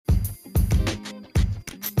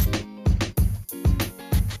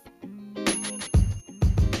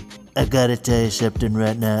I gotta tell you something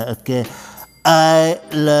right now, okay? I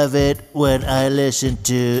love it when I listen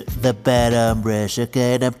to the Bad Hombres,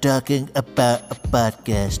 okay? And I'm talking about a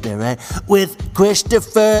podcast, all right? With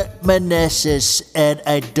Christopher Manessis, and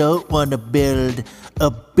I don't want to build a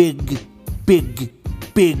big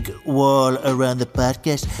wall around the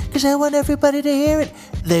podcast because I want everybody to hear it.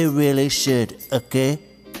 They really should, okay?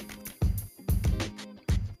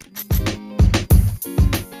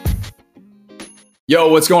 Yo,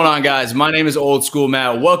 what's going on, guys? My name is Old School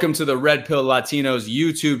Matt. Welcome to the Red Pill Latinos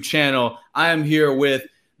YouTube channel. I am here with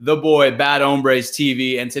the boy Bad Hombres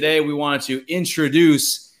TV, and today we wanted to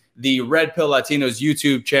introduce the Red Pill Latinos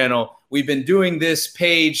YouTube channel. We've been doing this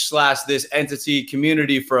page / this entity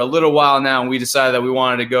community for a little while now, and we decided that we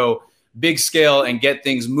wanted to go big scale and get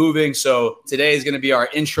things moving. So today is going to be our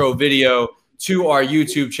intro video to our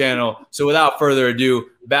YouTube channel. So without further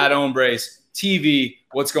ado, Bad Hombres TV,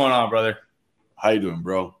 what's going on, brother? How you doing,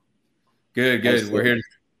 bro? Good. We're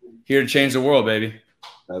here to change the world, baby.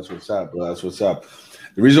 That's what's up, bro. That's what's up.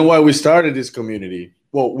 The reason why we started this community,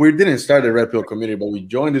 well, we didn't start the Red Pill community, but we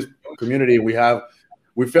joined this community. We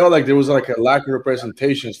felt like there was like a lack of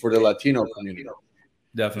representations for the Latino community.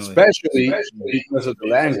 Definitely. Especially because of the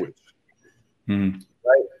language. Right?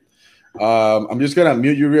 I'm just gonna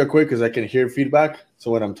mute you real quick because I can hear feedback. So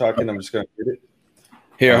when I'm talking, I'm just gonna mute it.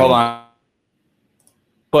 Here, hold on.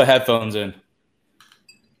 Put headphones in.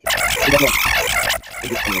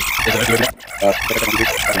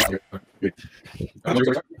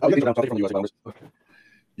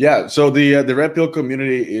 Yeah, so the Red Pill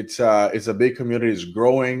community, it's a big community. It's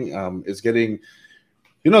growing. It's getting,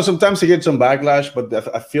 sometimes it gets some backlash, but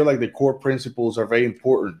I feel like the core principles are very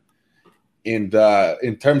important. And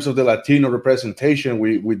in terms of the Latino representation,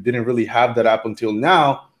 we didn't really have that up until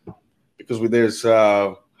now, because there's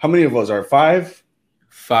how many of us are? Five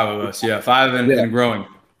of us, yeah, five and growing.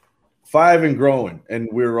 5 and growing, and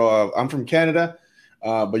we're I'm from Canada,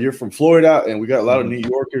 but you're from Florida, and we got a lot of New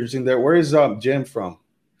Yorkers in there. Where is Jim from?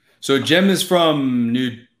 So Jim is from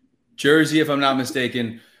New Jersey, if I'm not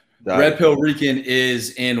mistaken. Red Pill Rican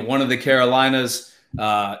is in one of the Carolinas,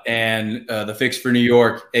 and the Fix for New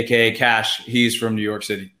York, aka Cash, he's from New York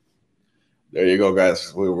City. There you go,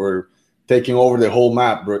 guys. We're taking over the whole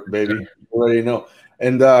map, baby. You already know.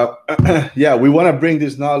 And yeah, we want to bring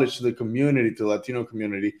this knowledge to the community, to the Latino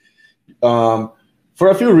community. For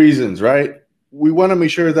a few reasons, right? We want to make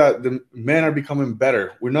sure that the men are becoming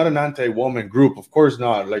better. We're not an anti-woman group, of course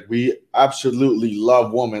not. Like, we absolutely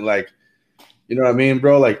love women. Like, you know what I mean,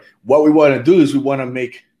 bro? Like, what we want to do is we want to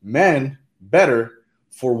make men better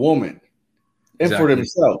for women and for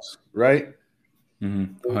themselves, right?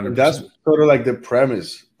 And that's sort of like the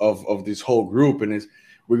premise of this whole group. And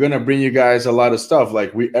we're gonna bring you guys a lot of stuff.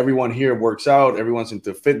 Like, everyone here works out, everyone's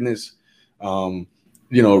into fitness.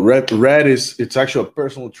 Red it's actually a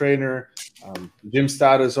personal trainer. Gym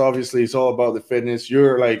status, obviously, it's all about the fitness.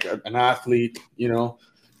 You're like an athlete, you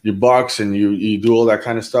box and you do all that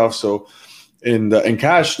kind of stuff. So, and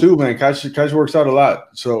Cash too, man. Cash works out a lot.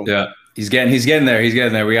 So yeah, he's getting there.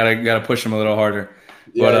 We gotta push him a little harder.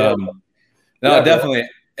 Yeah, but definitely.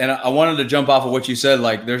 And I wanted to jump off of what you said.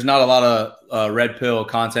 Like, there's not a lot of Red Pill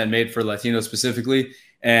content made for Latinos specifically.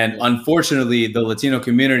 And unfortunately, the Latino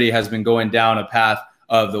community has been going down a path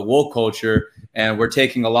of the woke culture. And we're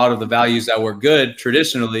taking a lot of the values that were good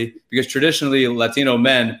traditionally, because traditionally Latino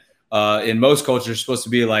men in most cultures are supposed to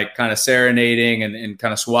be like kind of serenading and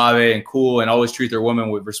kind of suave and cool and always treat their women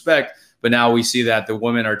with respect. But now we see that the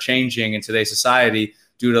women are changing in today's society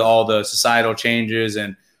due to all the societal changes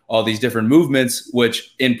and all these different movements,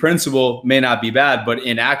 which in principle may not be bad, but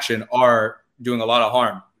in action are doing a lot of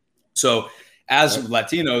harm. So as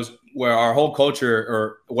Latinos, where our whole culture,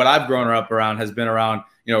 or what I've grown up around, has been around,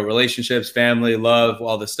 relationships, family, love,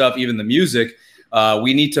 all this stuff, even the music,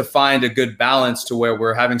 we need to find a good balance to where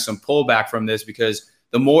we're having some pullback from this, because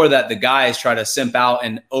the more that the guys try to simp out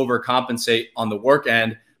and overcompensate on the work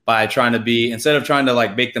end by trying to be, instead of trying to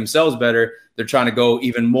like make themselves better, they're trying to go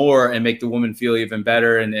even more and make the woman feel even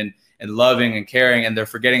better and loving and caring. And they're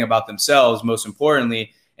forgetting about themselves, most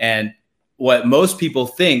importantly. And what most people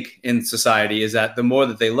think in society is that the more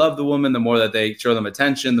that they love the woman, the more that they show them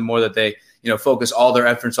attention, the more that they, focus all their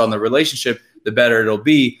efforts on the relationship, the better it'll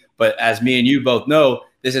be. But as me and you both know,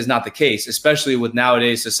 this is not the case, especially with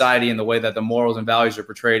nowadays society and the way that the morals and values are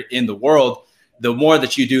portrayed in the world. The more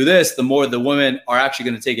that you do this, the more the women are actually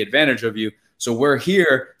going to take advantage of you. So we're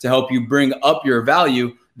here to help you bring up your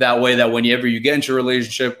value. That way that whenever you get into a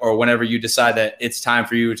relationship, or whenever you decide that it's time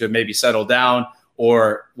for you to maybe settle down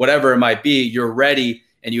or whatever it might be, you're ready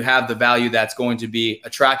and you have the value that's going to be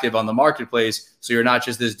attractive on the marketplace. So you're not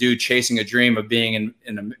just this dude chasing a dream of being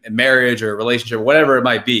in a marriage or a relationship, or whatever it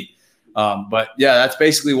might be. But yeah, that's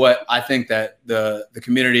basically what I think that the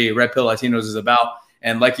community Red Pill Latinos is about.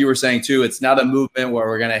 And like you were saying too, it's not a movement where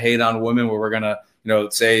we're going to hate on women, where we're going to,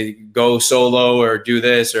 say go solo or do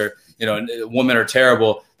this, or, women are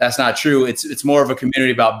terrible. That's not true. It's more of a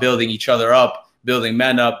community about building each other up, building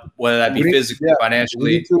men up, whether that be physically,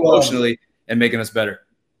 financially, emotionally, and making us better.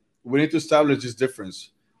 We need to establish this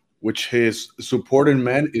difference, which is supporting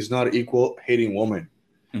men is not equal hating women,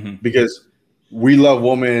 because we love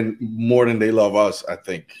women more than they love us, I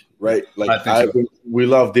think, right? Like we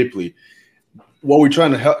love deeply. What we're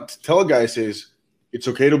trying to tell guys is it's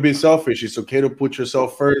okay to be selfish. It's okay to put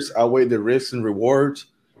yourself first, outweigh the risks and rewards,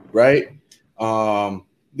 right?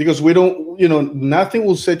 Because we don't, nothing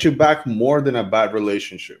will set you back more than a bad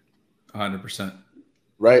relationship. 100%.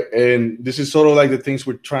 Right? And this is sort of like the things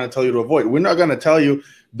we're trying to tell you to avoid. We're not going to tell you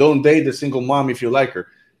don't date the single mom if you like her.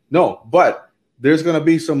 No, but there's going to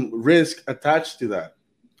be some risk attached to that.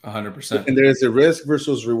 100%. And there's a risk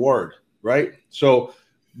versus reward, right? So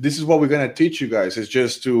this is what we're going to teach you guys, is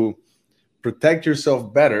just to protect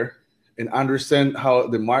yourself better and understand how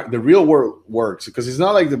the real world works, because it's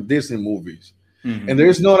not like the Disney movies. And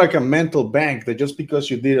there's not like a mental bank that just because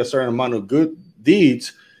you did a certain amount of good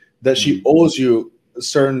deeds that she owes you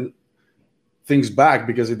certain things back,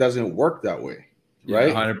 because it doesn't work that way,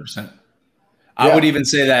 right? 100%. I would even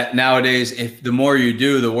say that nowadays, if the more you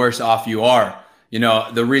do, the worse off you are.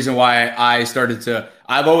 The reason why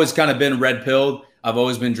I've always kind of been red pilled. I've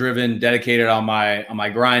always been driven, dedicated on my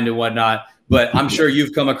grind and whatnot. But I'm sure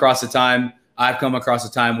you've come across I've come across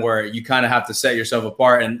a time where you kind of have to set yourself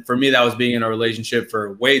apart. And for me, that was being in a relationship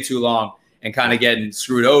for way too long and kind of getting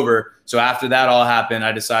screwed over. So after that all happened,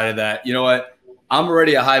 I decided that, you know what, I'm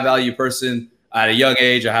already a high value person at a young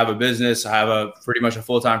age. I have a business. I have pretty much a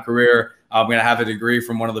full-time career. I'm going to have a degree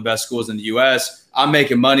from one of the best schools in the US. I'm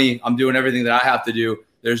making money. I'm doing everything that I have to do.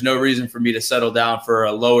 There's no reason for me to settle down for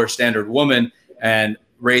a lower standard woman and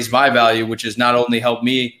raise my value, which has not only helped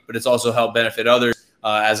me, but it's also helped benefit others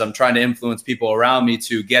as I'm trying to influence people around me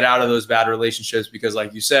to get out of those bad relationships. Because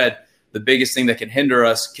like you said, the biggest thing that can hinder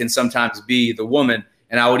us can sometimes be the woman.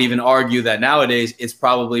 And I would even argue that nowadays it's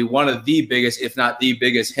probably one of the biggest, if not the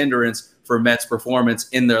biggest hindrance for men's performance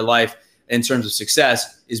in their life in terms of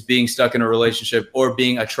success, is being stuck in a relationship or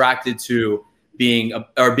being attracted to being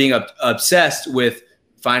obsessed with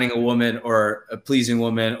finding a woman or a pleasing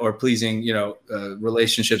woman or pleasing,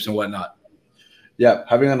 relationships and whatnot. Yeah,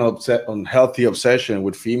 having an unhealthy obsession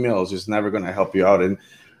with females is never going to help you out. And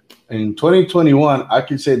in 2021, I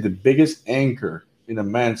could say the biggest anchor in a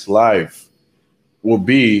man's life will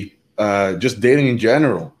be just dating in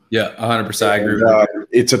general. Yeah, 100%. I agree with you.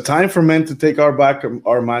 It's a time for men to take back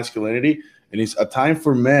our masculinity, and it's a time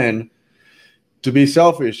for men to be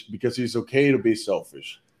selfish, because it's okay to be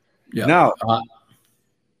selfish. Yeah. Now,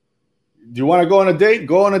 do you want to go on a date?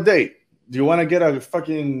 Go on a date. Do you want to get a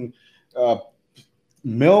fucking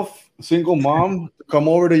MILF, single mom, to come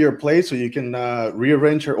over to your place so you can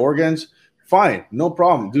rearrange her organs? Fine, no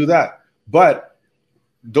problem. Do that. But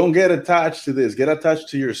don't get attached to this. Get attached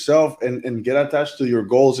to yourself and get attached to your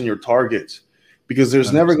goals and your targets, because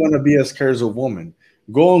there's never going to be a scarce of woman.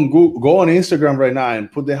 Go on Instagram right now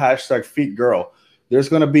and put the hashtag fit girl. There's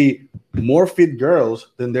going to be more fit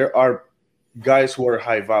girls than there are guys who are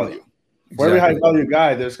high value. For every high value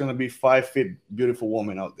guy, there's going to be 5 fit beautiful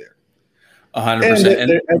women out there. 100%.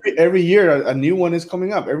 And every year a new one is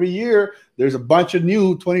coming up. Every year there's a bunch of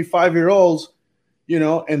new 25-year-olds,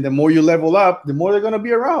 and the more you level up, the more they're going to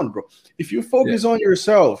be around, bro. If you focus on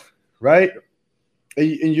yourself, right,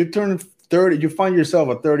 and you turn 30, you find yourself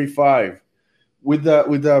at 35 with a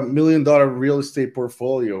 $1 million real estate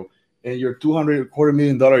portfolio and your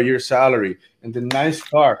 $250,000 a year salary and the nice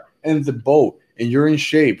car and the boat, and you're in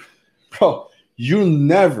shape, bro, you'll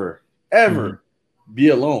never, ever be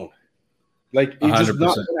alone. Like, it's 100%. Just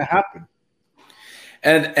not going to happen.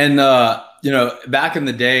 And back in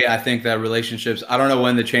the day, I think that relationships, I don't know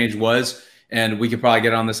when the change was, and we could probably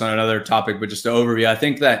get on this on another topic, but just to overview, I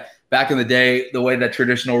think that back in the day, the way that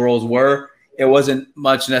traditional roles were, it wasn't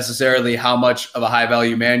much necessarily how much of a high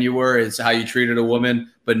value man you were, it's how you treated a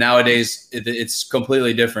woman. But nowadays it's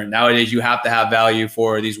completely different. Nowadays you have to have value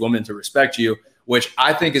for these women to respect you, which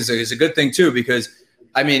I think is a good thing too, because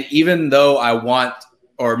I mean, even though I want,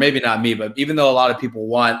 or maybe not me, but even though a lot of people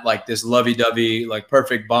want like this lovey-dovey, like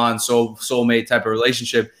perfect bond, soulmate type of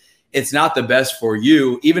relationship, it's not the best for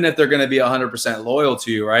you, even if they're going to be 100% loyal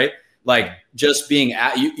to you, right? like just being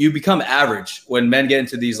you become average when men get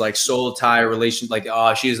into these like soul tie relations, like,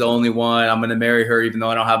 oh, she's the only one, I'm gonna marry her even though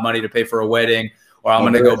I don't have money to pay for a wedding, or I'm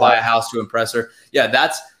gonna go buy a house to impress her. Yeah,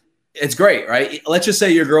 it's great, right? Let's just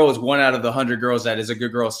say your girl is one out of the 100 girls that is a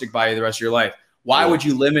good girl, stick by you the rest of your life. Why would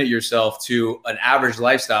you limit yourself to an average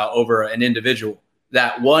lifestyle over an individual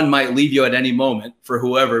that one might leave you at any moment for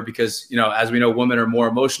whoever? Because, you know, as we know, women are more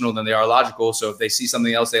emotional than they are logical. So if they see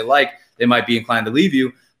something else they like, they might be inclined to leave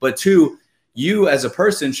you. But two, you as a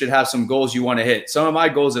person should have some goals you want to hit. Some of my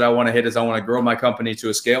goals that I want to hit is I want to grow my company to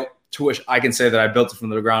a scale to which I can say that I built it from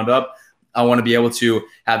the ground up. I want to be able to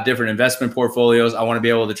have different investment portfolios. I want to be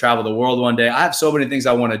able to travel the world one day. I have so many things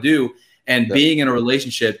I want to do. And being in a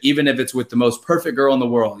relationship, even if it's with the most perfect girl in the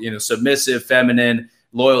world, you know, submissive, feminine,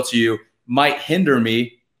 loyal to you, might hinder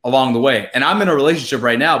me along the way. And I'm in a relationship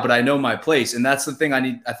right now, but I know my place. And that's the thing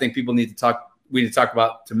I think people need to talk. We need to talk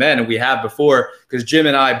about to men, and we have before, because Jim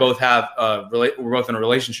and I both have we're both in a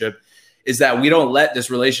relationship, is that we don't let this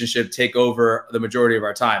relationship take over the majority of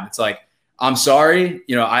our time. It's like, I'm sorry,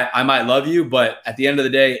 you know, I might love you, but at the end of the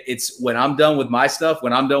day, it's when I'm done with my stuff,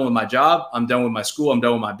 when I'm done with my job, I'm done with my school, I'm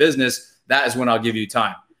done with my business, that is when I'll give you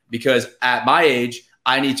time. Because at my age,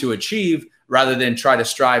 I need to achieve rather than try to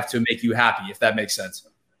strive to make you happy, if that makes sense.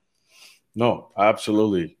 No,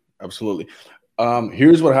 absolutely. Absolutely.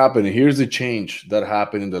 Here's what happened. Here's the change that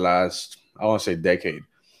happened in the last, I want to say, decade.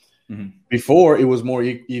 Mm-hmm. Before, it was more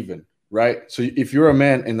even, right? So if you're a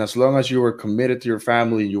man, and as long as you were committed to your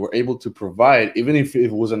family, you were able to provide, even if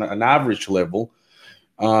it was an average level,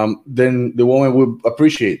 then the woman would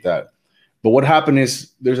appreciate that. But what happened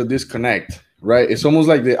is there's a disconnect, right? It's almost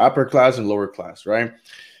like the upper class and lower class, right?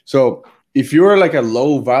 So if you're like a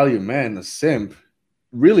low value man, a simp,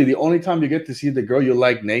 really the only time you get to see the girl you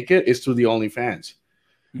like naked is through the OnlyFans.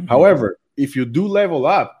 Mm-hmm. However, if you do level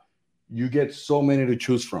up, you get so many to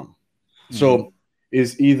choose from. Mm-hmm. So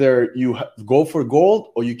it's either you go for gold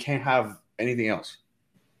or you can't have anything else.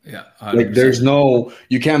 Yeah. 100%. Like there's no,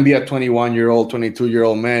 you can't be a 21-year-old,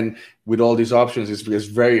 22-year-old man with all these options. It's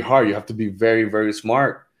very hard. You have to be very, very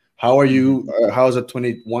smart. How are you, how is a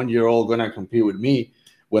 21-year-old going to compete with me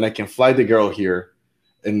when I can fly the girl here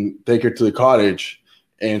and take her to the cottage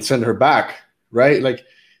and send her back, right? Like,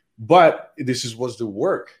 but this was the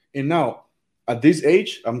work. And now at this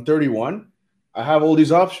age, I'm 31, I have all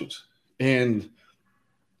these options. And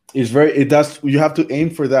you have to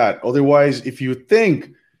aim for that. Otherwise, if you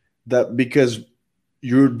think that because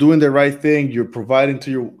you're doing the right thing, you're providing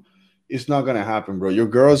to your, it's not going to happen, bro. Your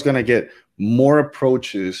girl's going to get more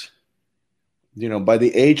approaches. You know, by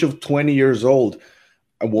the age of 20 years old,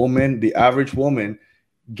 a woman, the average woman,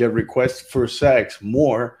 get requests for sex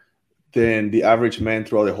more than the average man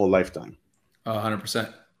throughout their whole lifetime.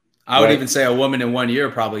 100%. I would even say a woman in 1 year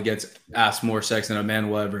probably gets asked more sex than a man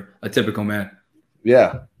will ever, a typical man.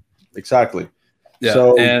 Yeah, exactly. Yeah.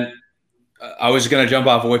 So, and I was going to jump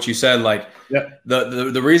off of what you said. Like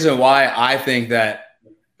the reason why I think that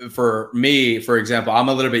for me, for example, I'm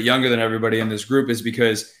a little bit younger than everybody in this group is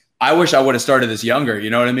because I wish I would have started this younger.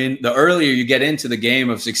 You know what I mean? The earlier you get into the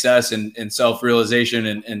game of success and self-realization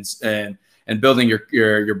and building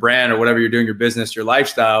your brand or whatever you're doing, your business, your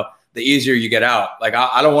lifestyle, the easier you get out. Like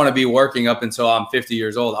I don't want to be working up until I'm 50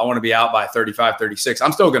 years old. I want to be out by 35, 36.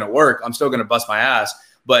 I'm still going to work. I'm still going to bust my ass.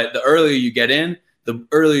 But the earlier you get in, the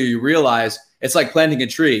earlier you realize it's like planting a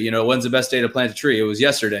tree. You know, when's the best day to plant a tree? It was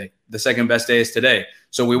yesterday. The second best day is today.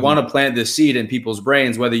 So we want to plant this seed in people's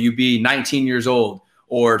brains, whether you be 19 years old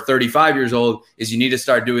or 35 years old, is you need to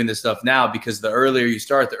start doing this stuff now, because the earlier you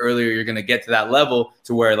start, the earlier you're going to get to that level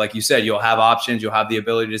to where, like you said, you'll have options. You'll have the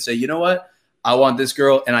ability to say, you know what, I want this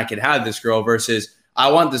girl and I can have this girl, versus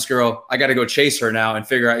I want this girl, I got to go chase her now and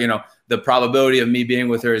figure out, you know, the probability of me being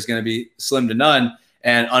with her is going to be slim to none.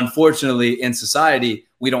 And unfortunately in society,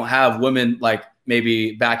 we don't have women like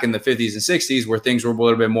maybe back in the 50s and 60s where things were a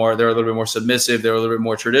little bit more, they're a little bit more submissive. They're a little bit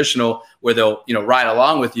more traditional where they'll, you know, ride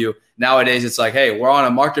along with you. Nowadays, it's like, hey, we're on a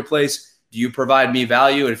marketplace. Do you provide me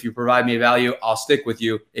value? And if you provide me value, I'll stick with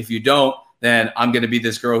you. If you don't, then I'm going to be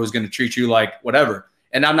this girl who's going to treat you like whatever.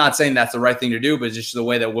 And I'm not saying that's the right thing to do, but it's just the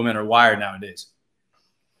way that women are wired nowadays.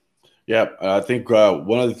 Yeah, I think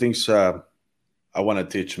one of the things I want to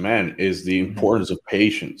teach men is the importance of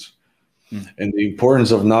patience and the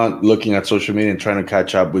importance of not looking at social media and trying to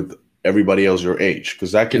catch up with everybody else your age,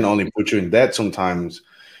 because that can only put you in debt sometimes,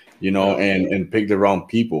 you know, and pick the wrong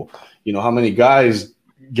people. You know, how many guys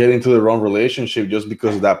get into the wrong relationship just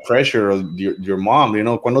because of that pressure of your mom, you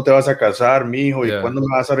know, ¿cuándo te vas a casar, mijo? Y ¿cuándo me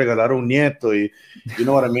vas a regalar un nieto? Y, you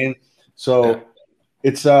know what I mean? So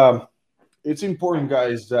it's important,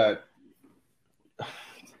 guys, that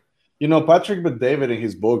You know, Patrick Bet-David in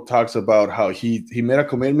his book talks about how he made a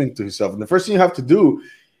commitment to himself. And the first thing you have to do,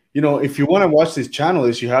 you know, if you want to watch this channel,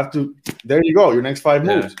 is you have to, there you go, your next 5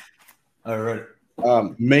 moves. All right.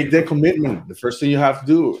 Make the commitment. The first thing you have to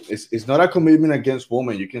do is, it's not a commitment against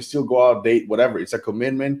women. You can still go out, date, whatever. It's a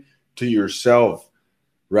commitment to yourself,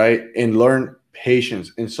 right? And learn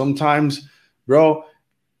patience. And sometimes, bro,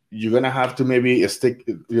 you're going to have to maybe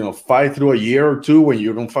fight through a year or two when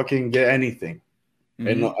you don't fucking get anything.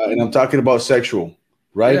 And I'm talking about sexual,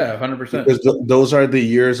 right? Yeah, 100%. Because those are the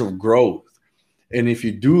years of growth. And if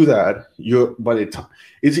you do that,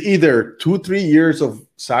 it's either 2-3 years of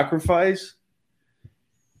sacrifice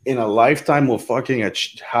in a lifetime of fucking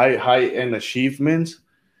high-end achievements,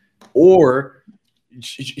 or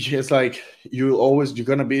it's like you're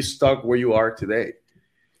going to be stuck where you are today.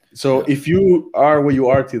 So if you are where you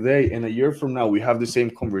are today, and a year from now we have the same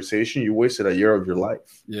conversation, you wasted a year of your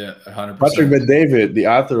life. Yeah, 100%. Patrick Bet-David, the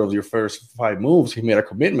author of your first 5 moves, he made a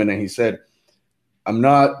commitment and he said, I'm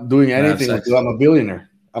not doing anything until I'm a billionaire.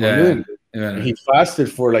 I'm a millionaire. Yeah. And he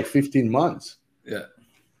fasted for like 15 months. Yeah.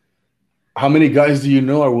 How many guys do you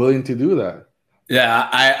know are willing to do that? Yeah,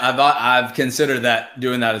 I've considered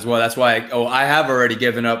doing that as well. That's why I have already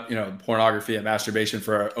given up, pornography and masturbation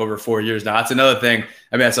for over 4 years now. That's another thing.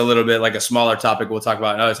 I mean, that's a little bit like a smaller topic we'll talk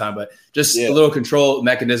about another time, but just a little control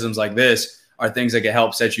mechanisms like this are things that can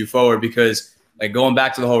help set you forward, because like going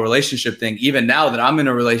back to the whole relationship thing, even now that I'm in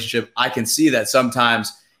a relationship, I can see that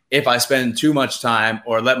sometimes if I spend too much time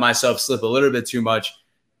or let myself slip a little bit too much,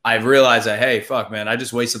 I've realized that, hey, fuck, man, I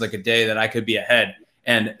just wasted like a day that I could be ahead.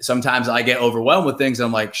 And sometimes I get overwhelmed with things. And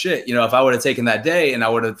I'm like, shit, if I would have taken that day and I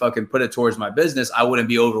would have fucking put it towards my business, I wouldn't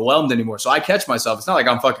be overwhelmed anymore. So I catch myself. It's not like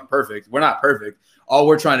I'm fucking perfect. We're not perfect. All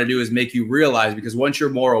we're trying to do is make you realize, because once you're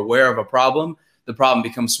more aware of a problem, the problem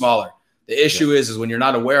becomes smaller. The issue is when you're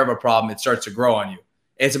not aware of a problem, it starts to grow on you.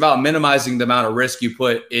 It's about minimizing the amount of risk you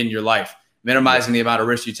put in your life, minimizing the amount of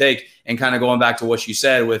risk you take, and kind of going back to what you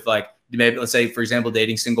said with like, maybe let's say, for example,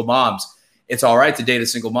 dating single moms. It's all right to date a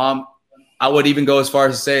single mom. I would even go as far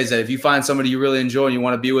as to say is that if you find somebody you really enjoy and you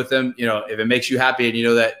want to be with them, if it makes you happy and you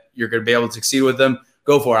know that you're going to be able to succeed with them,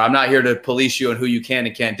 go for it. I'm not here to police you on who you can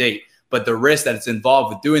and can't date, but the risk that it's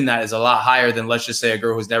involved with doing that is a lot higher than, let's just say, a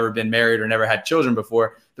girl who's never been married or never had children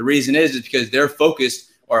before. The reason is because they're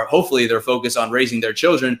focused, or hopefully they're focused on raising their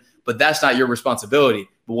children, but that's not your responsibility.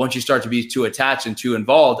 But once you start to be too attached and too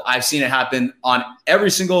involved, I've seen it happen on every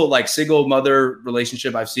single like single mother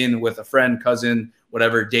relationship I've seen with a friend, cousin,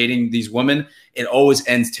 whatever, dating these women. It always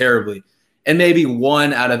ends terribly. And maybe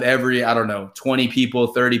 1 out of every, 20 people,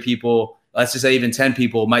 30 people, let's just say even 10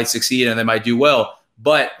 people might succeed and they might do well.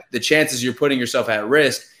 But the chances you're putting yourself at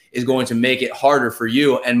risk is going to make it harder for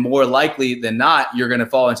you. And more likely than not, you're going to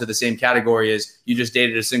fall into the same category as you just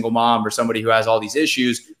dated a single mom or somebody who has all these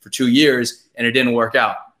issues for 2 years and it didn't work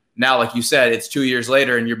out. Now, like you said, it's 2 years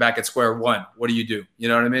later and you're back at square one. What do? You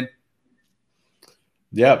know what I mean?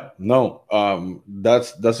 Yeah, no,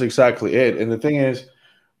 that's exactly it. And the thing is,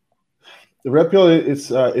 the red pill,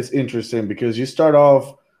 it's interesting because you start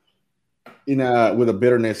off with a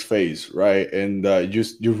bitterness phase, right? And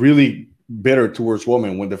you're really bitter towards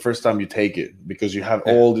women when the first time you take it, because you have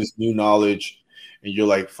all this new knowledge and you're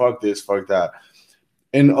like, fuck this, fuck that.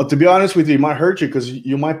 And to be honest with you, it might hurt you because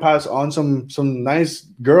you might pass on some nice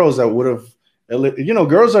girls that would have,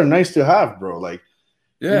 girls are nice to have, bro. Like,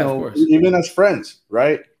 of course. Even as friends,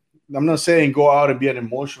 right? I'm not saying go out and be an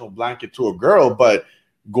emotional blanket to a girl, but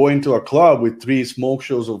going to a club with 3 smoke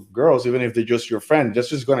shows of girls, even if they're just your friend, that's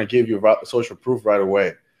just going to give you social proof right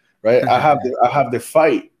away, right? I have the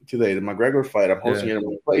fight today, the McGregor fight. I'm hosting it in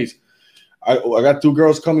my place. I got 2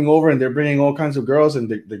 girls coming over, and they're bringing all kinds of girls, and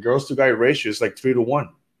the girls to guy ratio is like 3-to-1,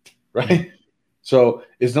 right? So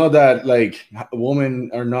it's not that like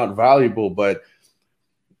women are not valuable, but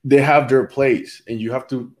they have their place, and you have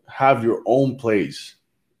to have your own place,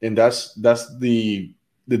 and that's the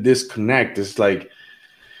disconnect. It's like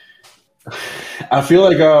I feel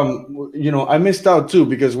like I missed out too,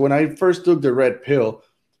 because when I first took the red pill,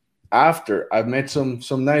 after I've met some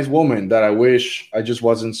nice woman that I wish I just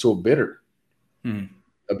wasn't so bitter.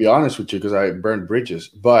 I'll be honest with you, because I burned bridges,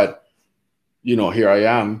 but here I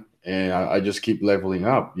am, and I just keep leveling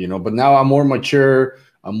up, but now I'm more mature,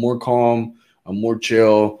 I'm more calm, I'm more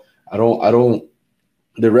chill. I don't,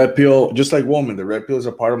 the red pill, just like woman, the red pill is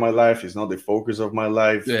a part of my life. It's not the focus of my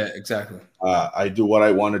life. Yeah, exactly. I do what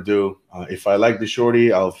I want to do. If I like the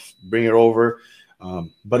shorty, I'll bring it over.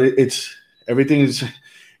 But it's everything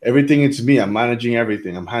is me. I'm managing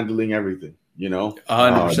everything. I'm handling everything,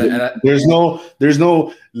 100%. There's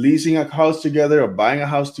no leasing a house together or buying a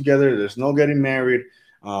house together. There's no getting married.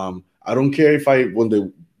 I don't care if when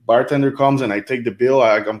the bartender comes and I take the bill,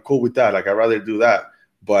 I'm cool with that. Like, I'd rather do that.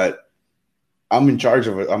 But I'm in charge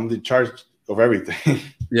of it. I'm in charge of everything.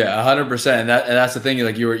 Yeah, 100%. And that's the thing.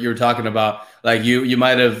 Like you were talking about, like you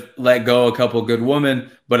might have let go a couple good women,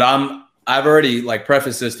 but I've already like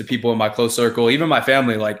prefaced this to people in my close circle, even my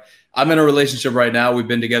family. Like, I'm in a relationship right now. We've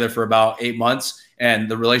been together for about 8 months, and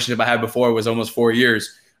the relationship I had before was almost 4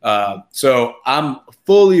 years. So I'm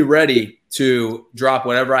fully ready to drop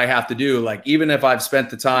whatever I have to do. Like, even if I've spent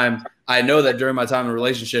the time, I know that during my time in a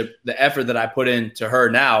relationship, the effort that I put into her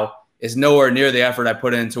now is nowhere near the effort I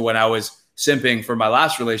put into when I was simping for my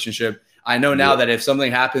last relationship. I know now that if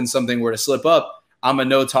something happens, something were to slip up, I'm a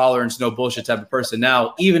no tolerance, no bullshit type of person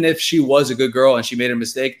now. Even if she was a good girl and she made a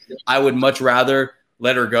mistake, I would much rather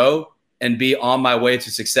let her go and be on my way to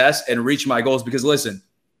success and reach my goals. Because listen,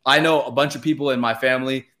 I know a bunch of people in my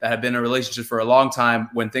family that have been in a relationship for a long time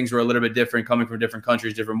when things were a little bit different, coming from different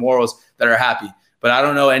countries, different morals, that are happy. But I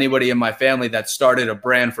don't know anybody in my family that started a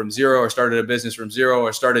brand from zero, or started a business from zero,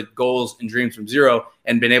 or started goals and dreams from zero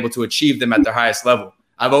and been able to achieve them at their highest level.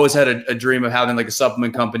 I've always had a dream of having like a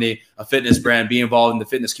supplement company, a fitness brand, be involved in the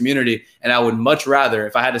fitness community. And I would much rather,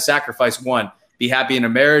 if I had to sacrifice one, be happy in a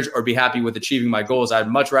marriage or be happy with achieving my goals, I'd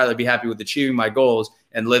much rather be happy with achieving my goals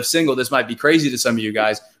and live single. This might be crazy to some of you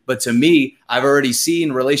guys, but to me, I've already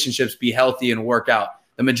seen relationships be healthy and work out.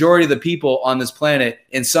 The majority of the people on this planet,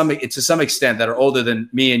 to some extent, that are older than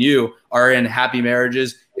me and you, are in happy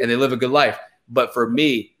marriages and they live a good life. But for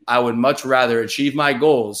me, I would much rather achieve my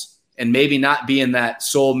goals and maybe not be in that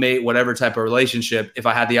soulmate, whatever type of relationship, if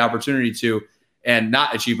I had the opportunity to, and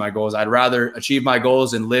not achieve my goals. I'd rather achieve my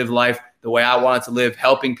goals and live life the way I want it to live,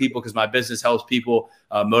 helping people because my business helps people,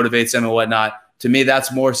 motivates them and whatnot. To me,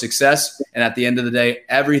 that's more success. And at the end of the day,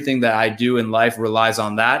 everything that I do in life relies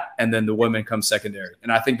on that. And then the women come secondary.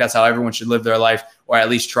 And I think that's how everyone should live their life, or at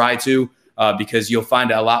least try to, because you'll find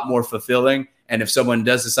it a lot more fulfilling. And if someone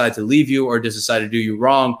does decide to leave you or does decide to do you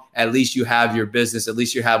wrong, at least you have your business, at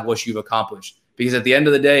least you have what you've accomplished. Because at the end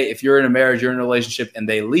of the day, if you're in a marriage, you're in a relationship and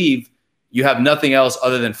they leave, you have nothing else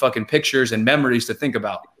other than fucking pictures and memories to think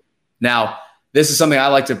about. Now, this is something I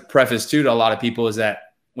like to preface too to a lot of people, is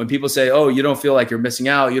that when people say, oh, you don't feel like you're missing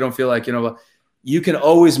out, you don't feel like, you can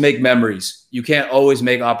always make memories. You can't always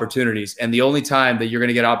make opportunities. And the only time that you're going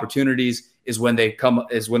to get opportunities is when they come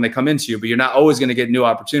into you, but you're not always going to get new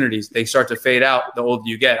opportunities. They start to fade out the older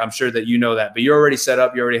you get. I'm sure that you know that, but you're already set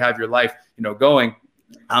up. You already have your life, going.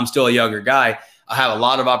 I'm still a younger guy. I have a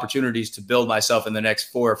lot of opportunities to build myself in the next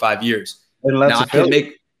 4 or 5 years. And now I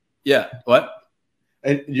can what?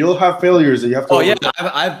 And you'll have failures that you have to. Oh yeah,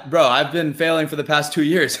 I've been failing for the past 2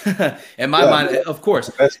 years. In my mind, of course.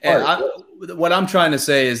 And what I'm trying to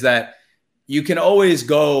say is that you can always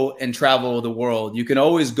go and travel the world. You can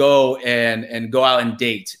always go and go out and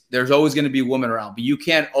date. There's always going to be women around, but you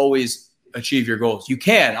can't always achieve your goals. You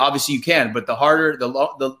can, obviously you can, but the harder,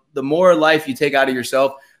 the more life you take out of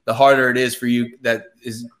yourself, the harder it is for you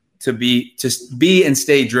to be and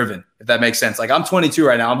stay driven, if that makes sense. Like, I'm 22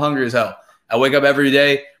 right now. I'm hungry as hell. I wake up every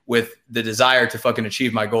day with the desire to fucking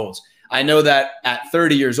achieve my goals. I know that at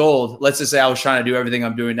 30 years old, let's just say I was trying to do everything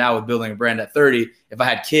I'm doing now with building a brand at 30. If I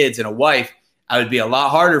had kids and a wife, it would be a lot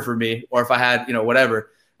harder for me. Or if I had, whatever,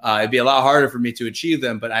 it'd be a lot harder for me to achieve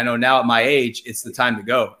them. But I know now at my age, it's the time to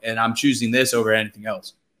go. And I'm choosing this over anything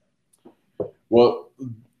else. Well,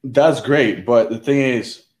 that's great. But the thing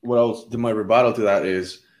is, what else? My rebuttal to that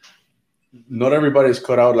is, not everybody's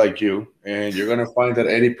cut out like you, and you're going to find that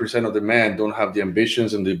 80% of the men don't have the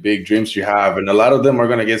ambitions and the big dreams you have. And a lot of them are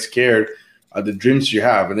going to get scared at the dreams you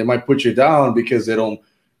have, and they might put you down because they don't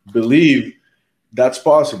believe that's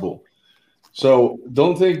possible. So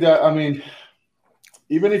don't think that,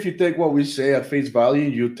 even if you take what we say at face value,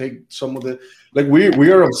 you take some of the, like, we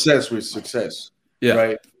are obsessed with success,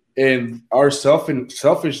 right? And our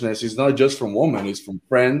selfishness is not just from women, it's from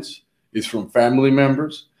friends, it's from family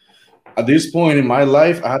members. At this point in my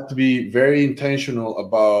life, I have to be very intentional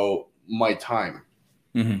about my time.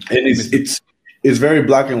 Mm-hmm. And it's very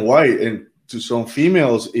black and white. And to some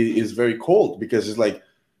females, it is very cold, because it's like,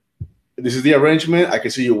 this is the arrangement. I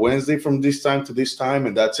can see you Wednesday from this time to this time,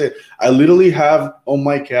 and that's it. I literally have on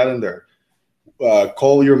my calendar,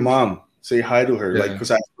 call your mom, say hi to her,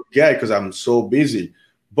 because I forget, because I'm so busy.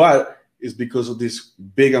 But it's because of these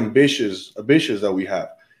big ambitions that we have.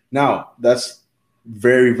 Now, that's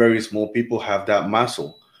very, very small people have that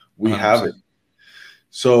muscle. We 100%. Have it.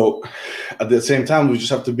 So at the same time, we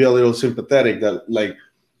just have to be a little sympathetic that, like,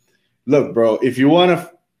 look, bro, if you want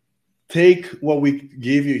to take what we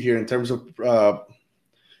give you here in terms of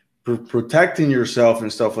protecting yourself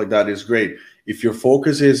and stuff like that, is great. If your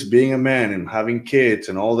focus is being a man and having kids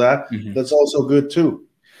and all that, that's also good too.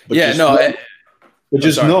 But yeah, just no. but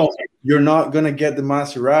just know you're not gonna get the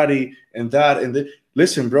Maserati and that and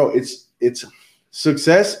listen, bro. It's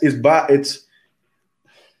success is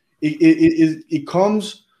it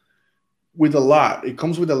comes with a lot. It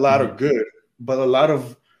comes with a lot of good, but a lot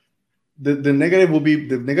of the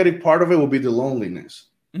negative part of it will be the loneliness,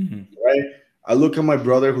 right? I look at my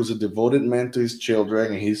brother, who's a devoted man to his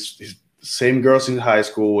children, and he's same girls in high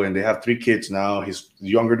school, and they have 3 kids now. He's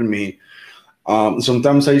younger than me.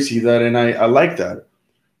 Sometimes I see that, and I like that,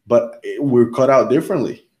 but we're cut out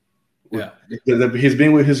differently. Yeah, he's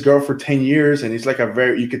been with his girl for 10 years, and he's like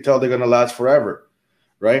you could tell they're gonna last forever,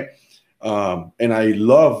 right? And I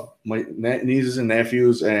love my nieces and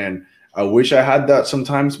nephews, and I wish I had that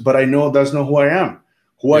sometimes, but I know that's not who I am.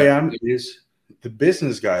 Who I am is the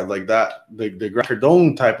business guy, like that, the Grant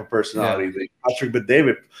Cardone type of personality, the Patrick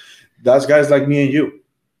Bet-David. That's guys like me and you.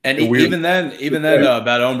 And even then,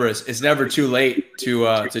 Bad Hombres, it's never too late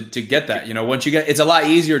to get that. You know, once you get, it's a lot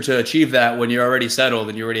easier to achieve that when you're already settled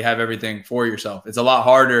and you already have everything for yourself. It's a lot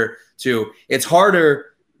harder it's harder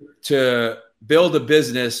to build a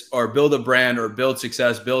business or build a brand or build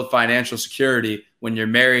success, build financial security when you're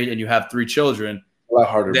married and you have 3 children. A lot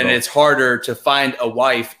harder. Then it's harder to find a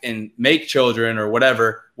wife and make children or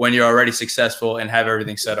whatever when you're already successful and have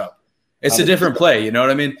everything set up. It's a different play, you know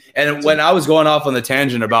what I mean? And when I was going off on the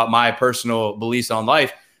tangent about my personal beliefs on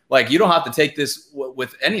life, like, you don't have to take this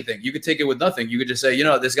with anything. You could take it with nothing. You could just say, you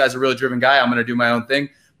know, this guy's a really driven guy. I'm going to do my own thing.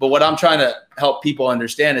 But what I'm trying to help people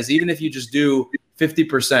understand is even if you just do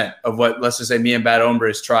 50% of what, let's just say, me and Bad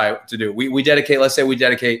Hombres try to do, we dedicate,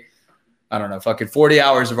 I don't know, fucking 40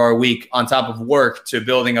 hours of our week on top of work to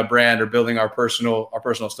building a brand or building our personal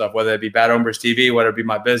stuff, whether it be Bad Hombres TV, whether it be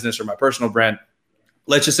my business or my personal brand.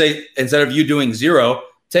 Let's just say instead of you doing 0,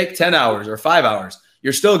 take 10 hours or 5 hours.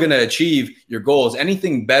 You're still going to achieve your goals.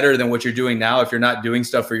 Anything better than what you're doing now, if you're not doing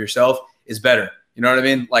stuff for yourself, is better. You know what I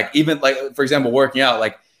mean? Like, even like, for example, working out,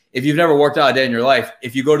 like if you've never worked out a day in your life,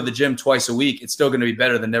 if you go to the gym twice a week, it's still going to be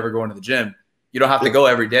better than never going to the gym. You don't have to go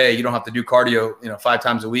every day. You don't have to do cardio, 5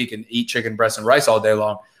 times a week and eat chicken breast and rice all day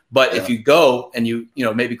long. But if you go and you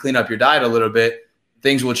maybe clean up your diet a little bit,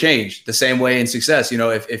 things will change. The same way in success.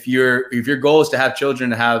 If your goal is to have children,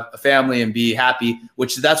 to have a family and be happy,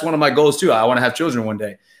 which that's one of my goals too. I want to have children one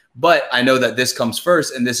day, but I know that this comes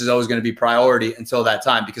first and this is always going to be priority until that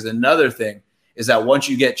time. Because another thing is that once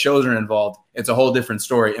you get children involved, it's a whole different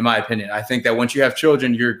story, in my opinion. I think that once you have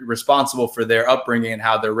children, you're responsible for their upbringing and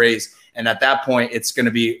how they're raised. And at that point, it's going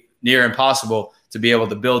to be near impossible to be able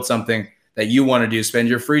to build something that you want to do, spend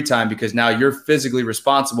your free time, because now you're physically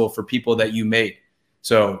responsible for people that you made.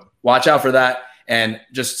 So watch out for that. And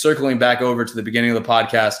just circling back over to the beginning of the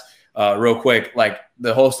podcast real quick, like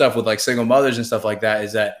the whole stuff with like single mothers and stuff like that,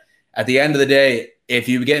 is that at the end of the day, if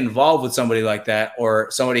you get involved with somebody like that, or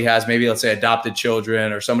somebody has maybe, let's say, adopted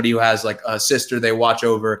children, or somebody who has like a sister they watch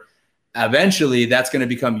over, eventually that's going to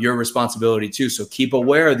become your responsibility too. So keep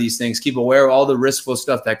aware of these things, keep aware of all the riskful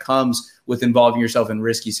stuff that comes with involving yourself in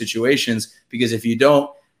risky situations, because if you don't,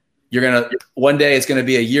 one day it's going to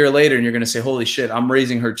be a year later and you're going to say, holy shit, I'm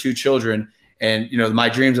raising her 2 children. And, my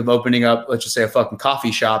dreams of opening up, let's just say, a fucking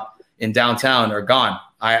coffee shop in downtown are gone.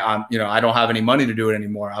 I don't have any money to do it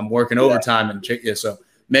anymore. I'm working overtime so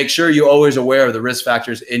make sure you're always aware of the risk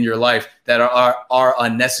factors in your life that are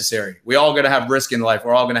unnecessary. We all going to have risk in life.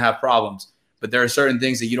 We're all going to have problems, but there are certain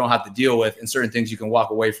things that you don't have to deal with and certain things you can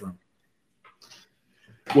walk away from.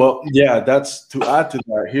 Well, yeah, that's to add to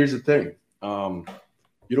that. Here's the thing.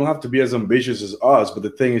 You don't have to be as ambitious as us, but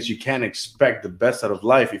the thing is, you can't expect the best out of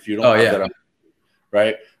life if you don't have that,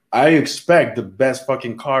 right? I expect the best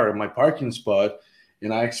fucking car in my parking spot,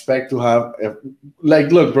 and I expect to have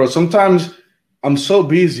look, bro, sometimes I'm so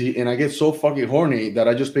busy and I get so fucking horny that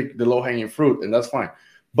I just pick the low-hanging fruit, and that's fine.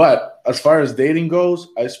 But as far as dating goes,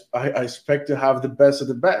 I expect to have the best of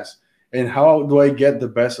the best. And how do I get the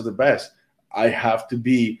best of the best? I have to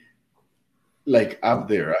be like up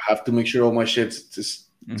there. I have to make sure all my shit's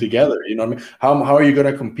together. You know what I mean? How are you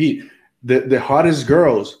gonna compete? The hottest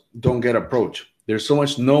girls don't get approached. There's so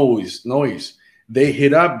much noise. They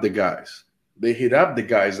hit up the guys.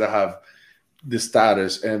 That have the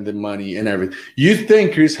status and the money and everything. You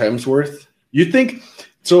think Chris Hemsworth?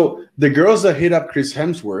 So the girls that hit up Chris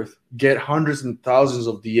Hemsworth get hundreds and thousands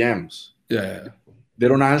of DMs. Yeah. They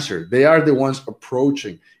don't answer. They are the ones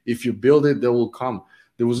approaching. If you build it, they will come.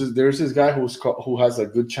 There's this guy who has a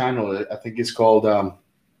good channel. I think it's called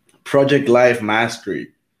Project Life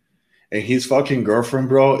Mastery, and his fucking girlfriend,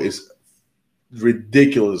 bro, is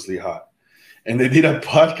ridiculously hot. And they did a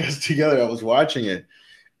podcast together. I was watching it,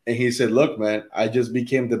 and he said, "Look, man, I just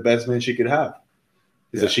became the best man she could have."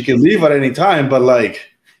 He said she can leave at any time, but like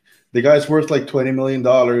The guy's worth like $20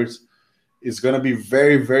 million. It's gonna be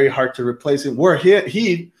very, very hard to replace him. Where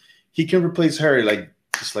he can replace Harry like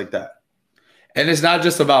just like that. And it's not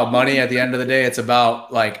just about money at the end of the day. It's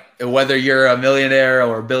about like whether you're a millionaire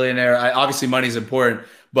or a billionaire. Obviously, money is important,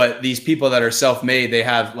 but these people that are self-made, they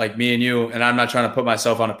have like me and you, and I'm not trying to put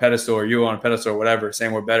myself on a pedestal or you on a pedestal or whatever,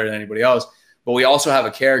 saying we're better than anybody else. But we also have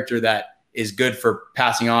a character that is good for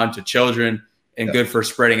passing on to children and good for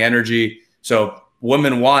spreading energy. So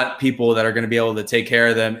women want people that are going to be able to take care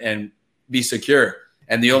of them and be secure.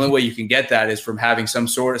 And the only way you can get that is from having some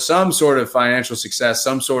sort of financial success,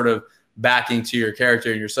 some sort of backing to your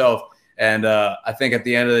character and yourself. And I think at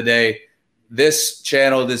the end of the day, this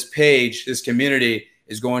channel, this page, this community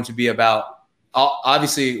is going to be about,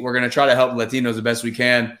 obviously we're going to try to help Latinos the best we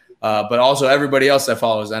can, but also everybody else that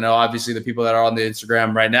follows. I know obviously the people that are on the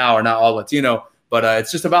Instagram right now are not all Latino, but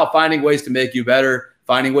it's just about finding ways to make you better,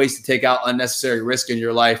 finding ways to take out unnecessary risk in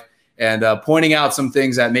your life, and pointing out some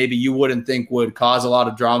things that maybe you wouldn't think would cause a lot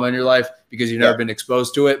of drama in your life because you've never been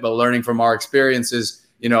exposed to it, but learning from our experiences.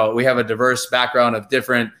 You know, we have a diverse background of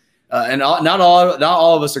different, and not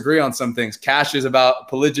all of us agree on some things. Cash is about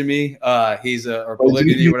polygamy. Or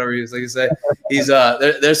polygamy, whatever you like to say.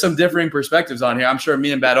 There's some differing perspectives on here. I'm sure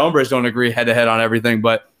me and Bad Hombres don't agree head to head on everything,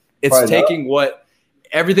 but it's taking what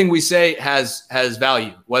everything we say has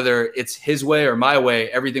value, whether it's his way or my way.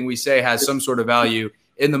 Everything we say has some sort of value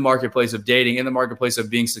in the marketplace of dating, in the marketplace of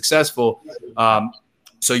being successful.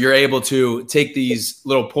 So you're able to take these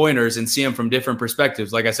little pointers and see them from different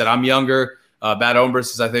perspectives. Like I said, I'm younger. Bad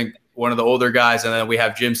Hombres is, I think, one of the older guys. And then we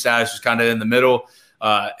have Jim Status, who's kind of in the middle.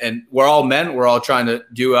 And we're all men. We're all trying to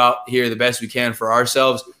do out here the best we can for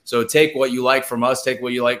ourselves. So take what you like from us. Take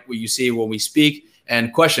what you like, what you see when we speak,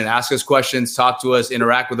 and ask us questions, talk to us,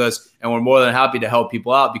 interact with us. And we're more than happy to help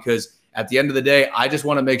people out, because at the end of the day, I just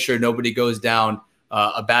want to make sure nobody goes down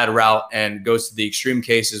a bad route and goes to the extreme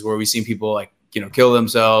cases where we've seen people like, kill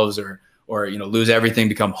themselves or lose everything,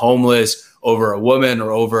 become homeless over a woman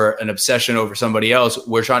or over an obsession over somebody else.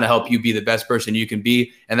 We're trying to help you be the best person you can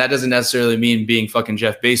be. And that doesn't necessarily mean being fucking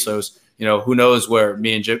Jeff Bezos. Who knows where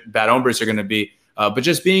me and Bad Hombres are going to be. But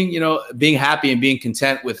just being happy and being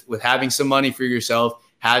content with having some money for yourself,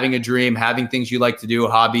 having a dream, having things you like to do,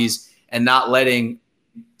 hobbies, and not letting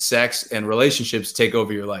sex and relationships take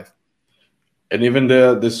over your life. And even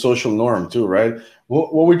the social norm too, right?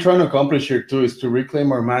 What we're trying to accomplish here too is to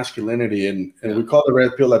reclaim our masculinity, and we call it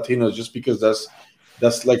Red Pill Latinos just because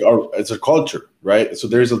that's like it's a culture, right? So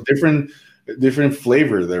there's a different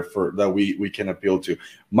flavor there that we can appeal to.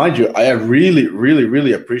 Mind you, I really, really,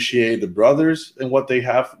 really appreciate the brothers and what they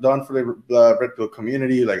have done for the Red Pill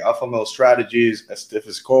community, like Alpha Male Strategies, As Stiff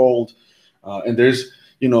as Cold, and there's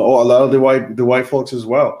a lot of the white folks as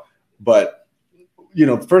well, but.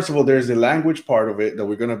 First of all, there's the language part of it that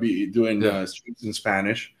we're going to be doing streams in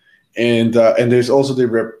Spanish. And there's also the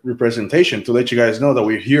representation to let you guys know that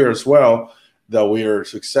we're here as well, that we are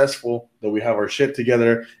successful, that we have our shit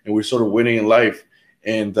together, and we're sort of winning in life.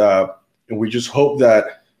 And we just hope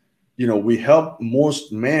that, we help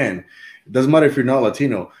most men. It doesn't matter if you're not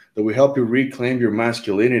Latino, that we help you reclaim your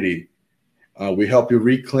masculinity. We help you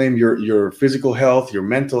reclaim your physical health, your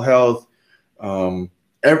mental health,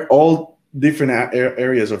 all different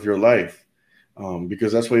areas of your life,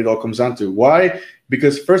 because that's what it all comes down to. Why?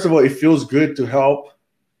 Because first of all, it feels good to help,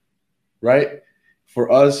 right? For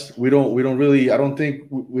us, we don't really, I don't think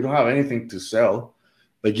we don't have anything to sell.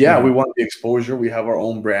 Like, we want the exposure. We have our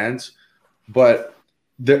own brands, but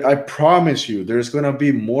I promise you, there's going to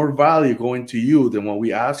be more value going to you than what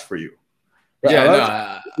we ask for you.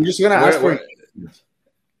 Right? We're just going to ask for it.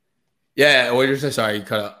 Yeah. What did you say? Sorry, you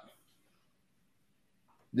cut out.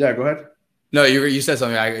 Yeah, go ahead. No, you said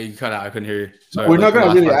something. You cut out. I couldn't hear you. Sorry, we're not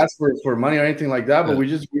going to really ask for money or anything like that, but we're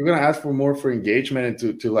going to ask for more for engagement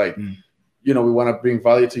and to like, we want to bring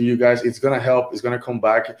value to you guys. It's going to help. It's going to come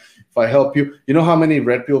back. If I help you, you know how many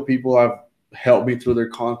Red Pill people have helped me through their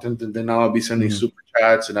content, and then now I'll be sending super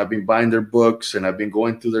chats, and I've been buying their books, and I've been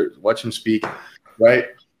going through watch them speak, right?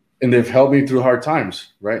 And they've helped me through hard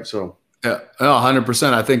times, right? So yeah, no,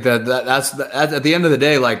 100%. I think that's at the end of the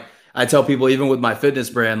day, like, I tell people, even with my fitness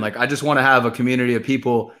brand, like, I just want to have a community of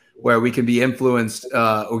people where we can be influenced,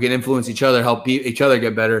 we can influence each other, help each other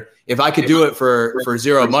get better. If I could do it for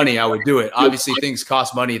zero money, I would do it. Obviously, things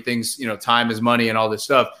cost money, time is money and all this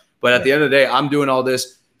stuff. But at the end of the day, I'm doing all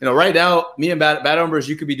this. Right now, me and Bad Hombres,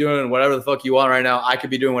 you could be doing whatever the fuck you want right now. I could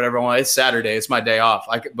be doing whatever I want. It's Saturday. It's my day off.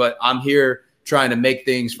 But I'm here trying to make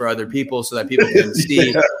things for other people so that people can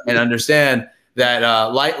see and understand that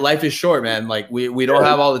life is short, man. Like, we don't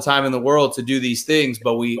have all the time in the world to do these things,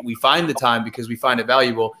 but we find the time because we find it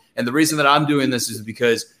valuable. And the reason that I'm doing this is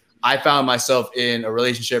because I found myself in a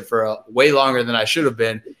relationship for way longer than I should have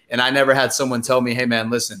been. And I never had someone tell me, hey, man,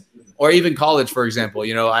 listen. Or even college, for example.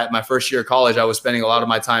 You know, my first year of college, I was spending a lot of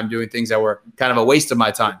my time doing things that were kind of a waste of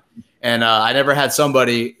my time. And I never had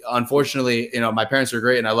somebody, unfortunately, you know, my parents are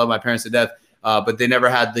great and I love my parents to death, but they never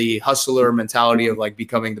had the hustler mentality of like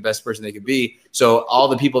becoming the best person they could be. So all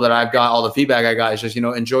the people that I've got, all the feedback I got is just, you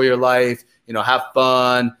know, enjoy your life, you know, have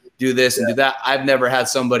fun, do this and do that. I've never had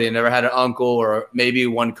somebody, I never had an uncle or maybe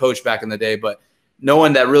one coach back in the day, but no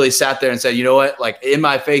one that really sat there and said, you know what, like in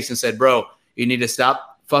my face and said, bro, you need to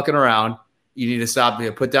stop fucking around. You need to stop, you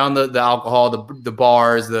know, put down the alcohol, the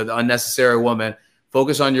bars, the unnecessary woman.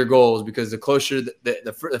 Focus on your goals, because the closer,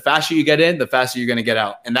 the faster you get in, the faster you're going to get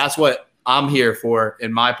out. And that's what I'm here for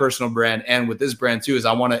in my personal brand. And with this brand too, is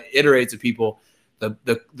I want to iterate to people,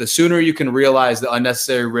 the sooner you can realize the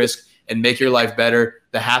unnecessary risk and make your life better,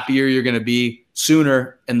 the happier you're going to be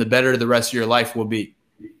sooner, and the better the rest of your life will be.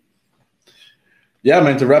 Yeah,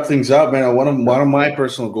 man, to wrap things up, man, one of my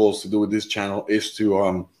personal goals to do with this channel is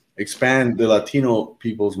to expand the Latino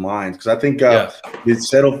people's minds, because I think it's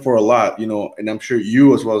settled for a lot, you know, and I'm sure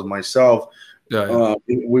you as well as myself,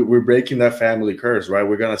 we're breaking that family curse, right?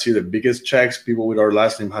 We're gonna see the biggest checks people with our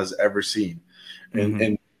last name has ever seen,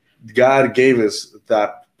 and God gave us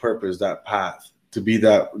that purpose, that path to be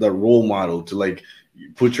that role model, to like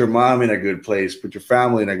put your mom in a good place, put your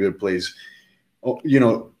family in a good place, you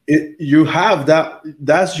know. You have that.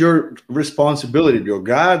 That's your responsibility, bro.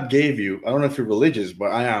 God gave you. I don't know if you're religious,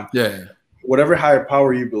 but I am. Yeah. Whatever higher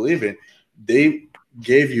power you believe in, they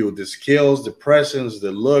gave you the skills, the presence,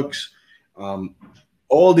 the looks,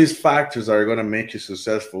 all these factors are going to make you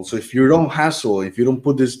successful. So if you don't hustle, if you don't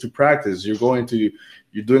put this to practice, you're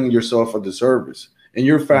doing yourself a disservice and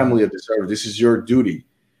your family a disservice. This is your duty,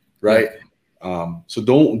 right? Yeah. So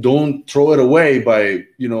don't throw it away by,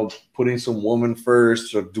 you know, putting some woman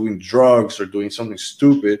first or doing drugs or doing something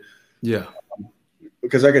stupid. Yeah.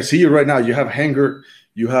 Because I can see you right now. You have hunger,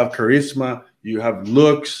 you have charisma, you have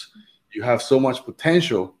looks, you have so much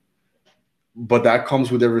potential, but that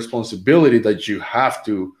comes with a responsibility that you have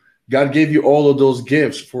to. God gave you all of those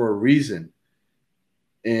gifts for a reason,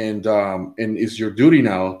 and it's your duty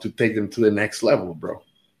now to take them to the next level, bro.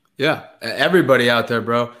 Yeah, everybody out there,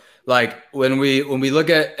 bro. Like when we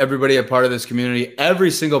look at everybody a part of this community,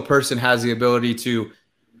 every single person has the ability to.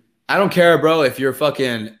 I don't care, bro, if you're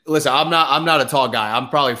fucking. Listen, I'm not a tall guy. I'm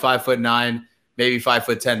probably 5'9", maybe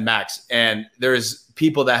 5'10" max. And there's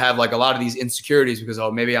people that have like a lot of these insecurities because,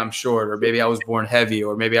 oh, maybe I'm short, or maybe I was born heavy,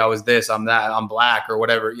 or maybe I was this, I'm that, I'm black, or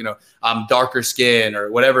whatever. You know, I'm darker skin,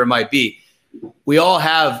 or whatever it might be. We all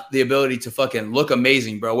have the ability to fucking look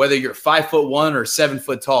amazing, bro. Whether you're 5'1" or 7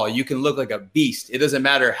 foot tall, you can look like a beast. It doesn't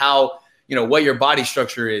matter how, you know, what your body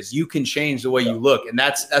structure is. You can change the way you look. And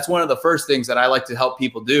that's one of the first things that I like to help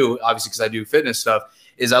people do, obviously, because I do fitness stuff,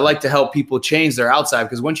 is I like to help people change their outside.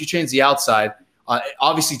 Because once you change the outside,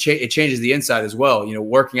 obviously it changes the inside as well. You know,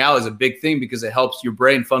 working out is a big thing because it helps your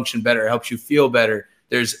brain function better. It helps you feel better.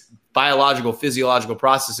 There's biological, physiological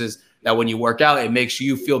processes that when you work out, it makes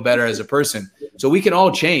you feel better as a person. So we can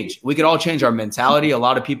all change. We can all change our mentality. A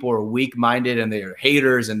lot of people are weak-minded and they're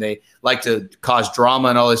haters and they like to cause drama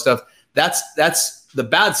and all this stuff. That's the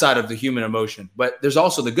bad side of the human emotion. But there's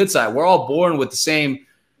also the good side. We're all born with the same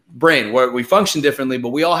brain where we function differently, but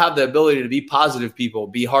we all have the ability to be positive people,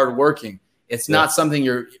 be hardworking. It's not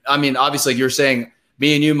something obviously you're saying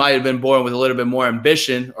me and you might have been born with a little bit more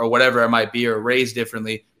ambition or whatever it might be, or raised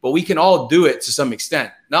differently, but we can all do it to some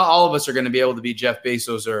extent. Not all of us are going to be able to be Jeff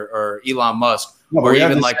Bezos or Elon Musk, or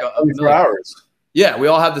even like hours. Yeah, we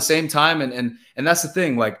all have the same time. And that's the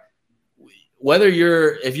thing. Like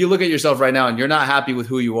if you look at yourself right now and you're not happy with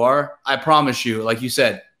who you are, I promise you, like you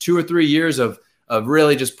said, 2 or 3 years of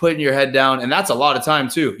really just putting your head down. And that's a lot of time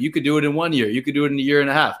too. You could do it in 1 year. You could do it in a year and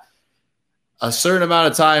a half. A certain amount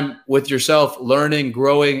of time with yourself, learning,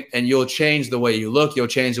 growing, and you'll change the way you look. You'll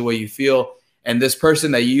change the way you feel. And this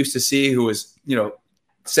person that you used to see who was, you know,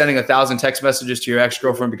 sending 1,000 text messages to your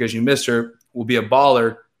ex-girlfriend because you missed her will be a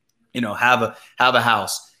baller, you know, have a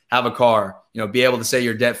house, have a car, you know, be able to say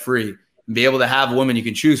you're debt free, and be able to have a woman you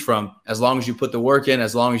can choose from as long as you put the work in,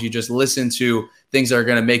 as long as you just listen to things that are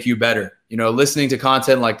going to make you better. You know, listening to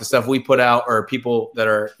content like the stuff we put out, or people that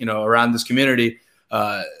are, you know, around this community,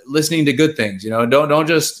 listening to good things. You know, don't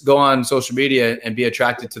just go on social media and be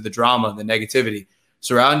attracted to the drama and the negativity.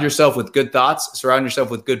 Surround yourself with good thoughts, surround yourself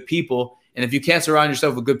with good people. And if you can't surround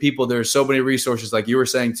yourself with good people, there's so many resources, like you were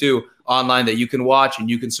saying too, online that you can watch and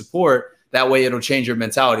you can support. That way it'll change your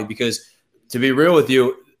mentality. Because to be real with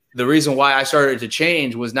you, the reason why I started to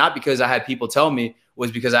change was not because I had people tell me,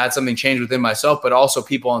 was because I had something change within myself, but also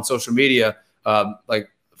people on social media, like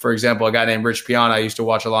for example, a guy named Rich Piana I used to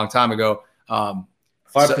watch a long time ago. 5%.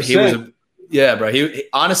 So he was yeah, bro. He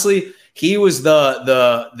honestly, he was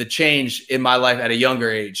the change in my life at a younger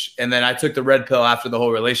age. And then I took the red pill after the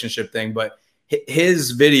whole relationship thing. But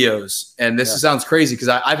his videos, and this sounds crazy because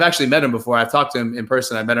I've actually met him before. I've talked to him in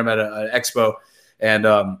person. I met him at an expo, and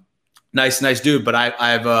nice dude. But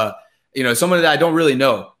I've you know, someone that I don't really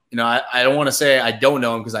know. You know, I don't want to say I don't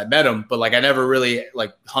know him because I met him, but like I never really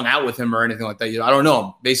like hung out with him or anything like that. You know, I don't know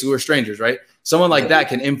him. Basically, we're strangers, right? Someone like that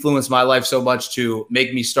can influence my life so much to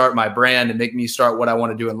make me start my brand and make me start what I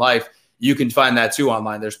want to do in life. You can find that too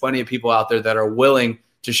online. There's plenty of people out there that are willing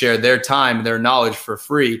to share their time and their knowledge for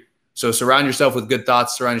free. So surround yourself with good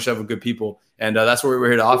thoughts, surround yourself with good people. And that's what we're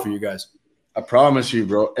here to offer you guys. I promise you,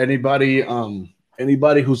 bro. Anybody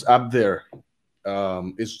who's up there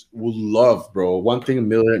will love, bro. One thing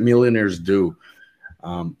millionaires do,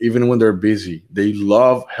 even when they're busy, they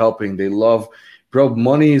love helping. They love, bro.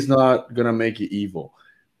 Money is not gonna make you evil.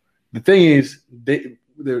 The thing is,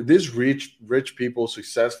 they're these rich people,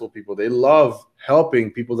 successful people. They love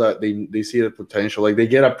helping people that they see the potential. Like they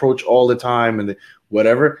get approached all the time and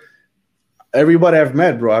whatever. Everybody I've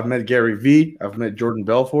met, bro. I've met Gary Vee. I've met Jordan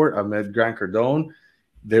Belfort. I've met Grant Cardone.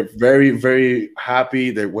 They're very, very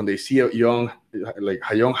happy that when they see a young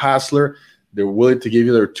hustler, they're willing to give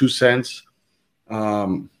you their 2 cents.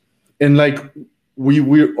 And like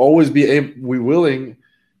we always be willing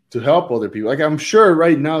to help other people. Like I'm sure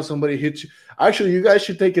right now somebody hits you. Actually, you guys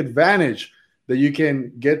should take advantage that you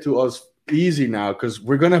can get to us easy now, because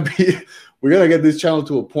we're gonna get this channel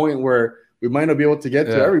to a point where we might not be able to get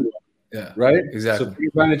to everyone. Yeah. Right. Exactly. So take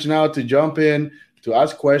advantage now to jump in, to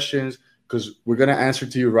ask questions, because we're gonna answer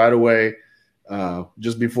to you right away.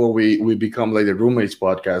 Just before we become like the Roommates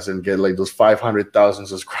podcast and get like those 500,000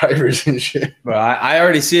 subscribers and shit. Well, I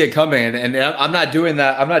already see it coming, and I'm not doing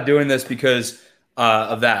that. I'm not doing this because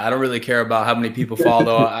of that. I don't really care about how many people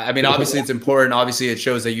follow. I mean, obviously it's important. Obviously it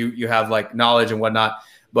shows that you have like knowledge and whatnot.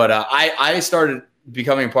 But I started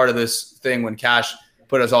becoming part of this thing when Cash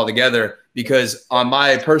put us all together, because on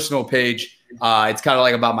my personal page, it's kind of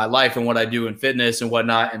like about my life and what I do in fitness and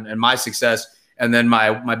whatnot, and my success. And then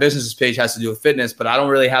my business page has to do with fitness, but I don't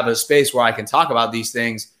really have a space where I can talk about these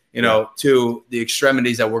things, you know, to the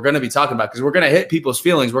extremities that we're going to be talking about, because we're going to hit people's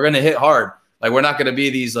feelings.'re going to hit hard. Like, we're not going to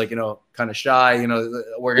be these, like, you know, kind of shy, you know,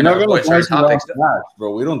 we're going to avoid certain topics.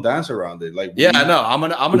 Bro, we don't dance around it. Like, yeah, no, I'm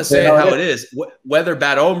going to say it how it is. Whether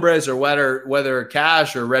Bad Hombres or whether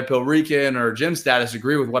Cash or Red Pill Rican or Gym Status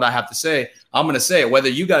agree with what I have to say, I'm going to say it. Whether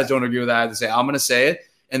you guys don't agree with what I have to say, I'm going to say it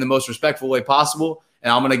in the most respectful way possible.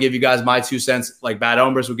 And I'm going to give you guys my 2 cents. Like Bad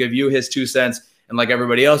Hombres will give you his 2 cents. And like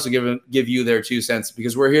everybody else will give you their 2 cents,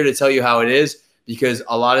 because we're here to tell you how it is, because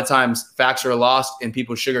a lot of times facts are lost and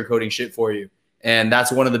people sugarcoating shit for you. And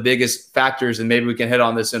that's one of the biggest factors. And maybe we can hit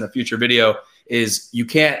on this in a future video, is you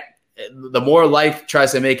can't, the more life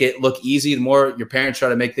tries to make it look easy, the more your parents try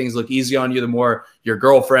to make things look easy on you, the more your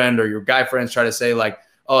girlfriend or your guy friends try to say like,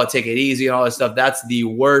 oh, take it easy and all this stuff. That's the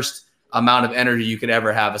worst amount of energy you could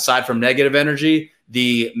ever have. Aside from negative energy,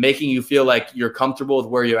 the making you feel like you're comfortable with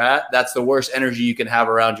where you're at, that's the worst energy you can have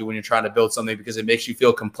around you when you're trying to build something, because it makes you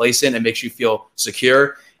feel complacent. It makes you feel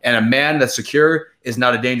secure. And a man that's secure is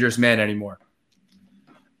not a dangerous man anymore.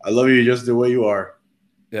 I love you just the way you are.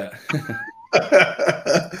 Yeah.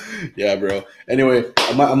 Yeah, bro. Anyway,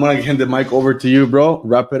 I'm going to hand the mic over to you, bro.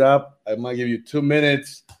 Wrap it up. I'm going to give you 2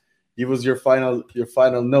 minutes. Give us your final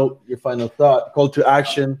note, your final thought, call to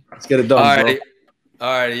action. Let's get it done, bro.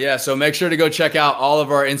 All right. Yeah. So make sure to go check out all of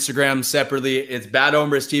our Instagrams separately. It's Bad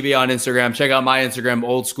Hombres TV on Instagram. Check out my Instagram,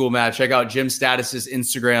 Old School Matt. Check out Gym Status's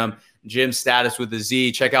Instagram, Gym Status with a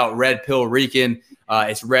Z. Check out Red Pill Rican.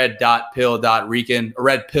 It's red.pill.rican,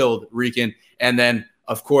 Red Pilled Rican. And then,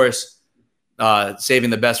 of course, saving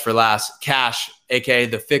the best for last, Cash, aka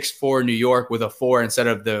the Fix 4 New York, with a 4 instead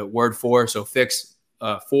of the word 4. So Fix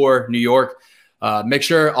 4 New York. Make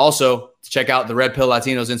sure also to check out the Red Pill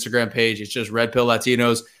Latinos Instagram page. It's just Red Pill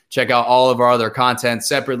Latinos. Check out all of our other content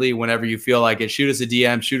separately whenever you feel like it. Shoot us a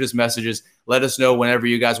DM, shoot us messages. Let us know whenever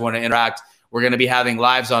you guys want to interact. We're going to be having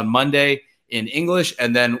lives on Monday in English.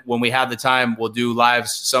 And then when we have the time, we'll do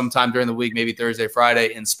lives sometime during the week, maybe Thursday,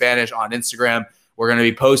 Friday in Spanish on Instagram. We're going to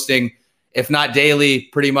be posting, if not daily,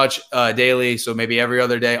 pretty much daily. So maybe every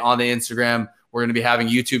other day on the Instagram. We're going to be having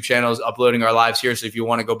YouTube channels uploading our lives here. So if you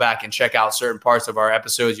want to go back and check out certain parts of our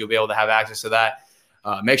episodes, you'll be able to have access to that.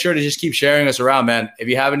 Make sure to just keep sharing us around, man. If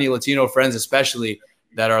you have any Latino friends, especially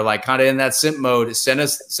that are like kind of in that simp mode, send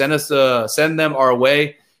them our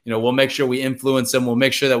way. You know, we'll make sure we influence them. We'll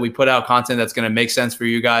make sure that we put out content that's going to make sense for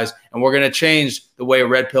you guys. And we're going to change the way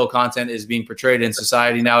Red Pill content is being portrayed in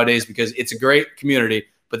society nowadays, because it's a great community,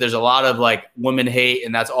 but there's a lot of like women hate,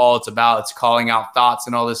 and that's all it's about. It's calling out thoughts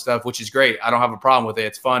and all this stuff, which is great. I don't have a problem with it.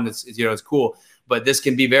 It's fun. It's it's cool, but this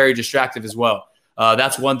can be very distractive as well.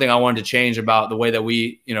 That's one thing I wanted to change about the way that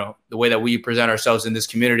we present ourselves in this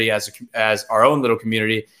community as our own little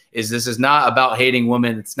community. Is this is not about hating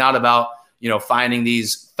women. It's not about finding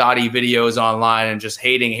these thoughty videos online and just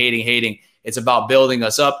hating. It's about building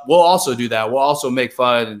us up. We'll also do that. We'll also make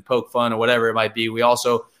fun and poke fun or whatever it might be. We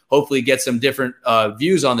also hopefully get some different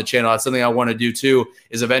views on the channel. That's something I want to do too,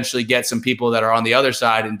 is eventually get some people that are on the other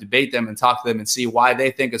side and debate them and talk to them and see why they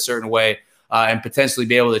think a certain way, and potentially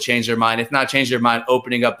be able to change their mind. If not change their mind,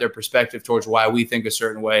 opening up their perspective towards why we think a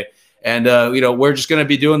certain way. And, we're just going to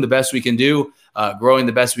be doing the best we can do, growing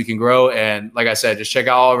the best we can grow. And like I said, just check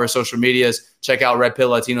out all of our social medias. Check out Red Pill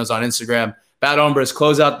Latinos on Instagram. Bad Hombres,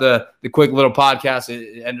 close out the quick little podcast.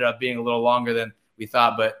 It ended up being a little longer than we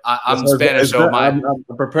thought, but I'm Spanish, so I'm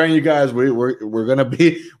preparing you guys. We're gonna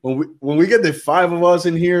be when we get the 5 of us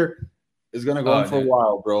in here, it's gonna go on for a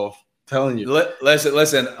while, bro. I'm telling you.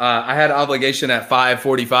 Listen. I had an obligation at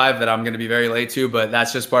 5:45 that I'm gonna be very late to, but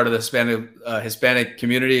that's just part of the Hispanic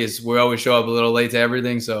community. Is we always show up a little late to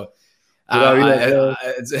everything, so you know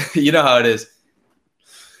how it is.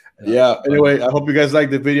 Yeah. Anyway, I hope you guys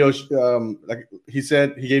like the video. Like he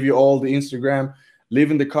said, he gave you all the Instagram.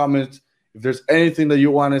 Leave in the comments if there's anything that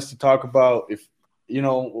you want us to talk about. If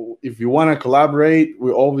you want to collaborate,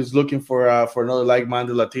 we're always looking for another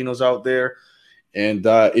like-minded Latinos out there. And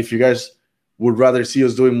if you guys would rather see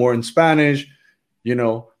us doing more in Spanish,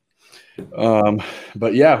 but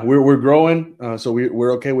yeah, we're growing. So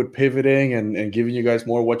we're okay with pivoting and giving you guys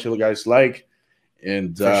more what you guys like.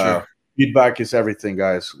 And sure. Feedback is everything,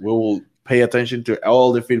 guys. We will pay attention to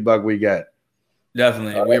all the feedback we get.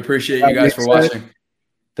 Definitely. We appreciate you guys for watching.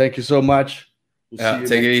 Thank you so much. We'll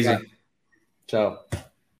take it easy. Ciao.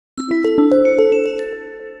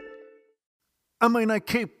 I mean, I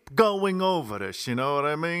keep going over this, you know what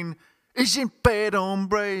I mean? Isn't Bad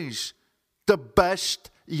Hombres the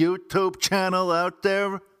best YouTube channel out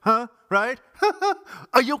there? Huh? Right?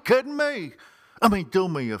 Are you kidding me? I mean, do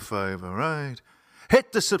me a favor, right?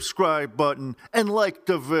 Hit the subscribe button and like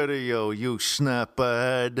the video, you snap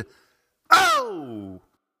ahead. Oh!